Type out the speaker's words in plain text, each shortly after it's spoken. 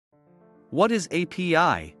What is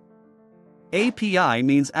API? API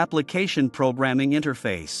means Application Programming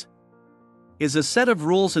Interface. Is a set of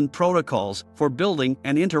rules and protocols for building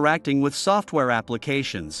and interacting with software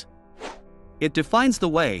applications. It defines the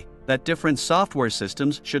way that different software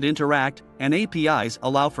systems should interact, and APIs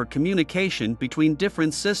allow for communication between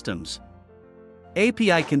different systems.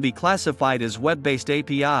 API can be classified as web-based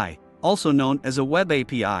API, also known as a web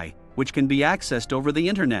API, which can be accessed over the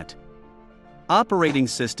Internet. Operating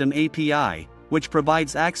System API, which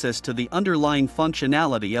provides access to the underlying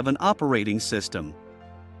functionality of an operating system.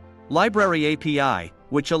 Library API,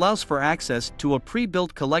 which allows for access to a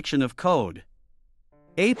pre-built collection of code.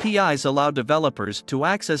 APIs allow developers to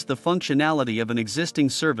access the functionality of an existing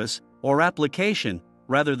service or application,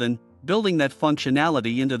 rather than building that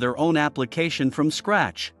functionality into their own application from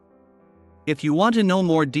scratch. If you want to know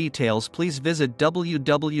more details, please visit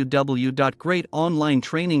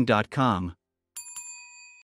www.greatonlinetraining.com.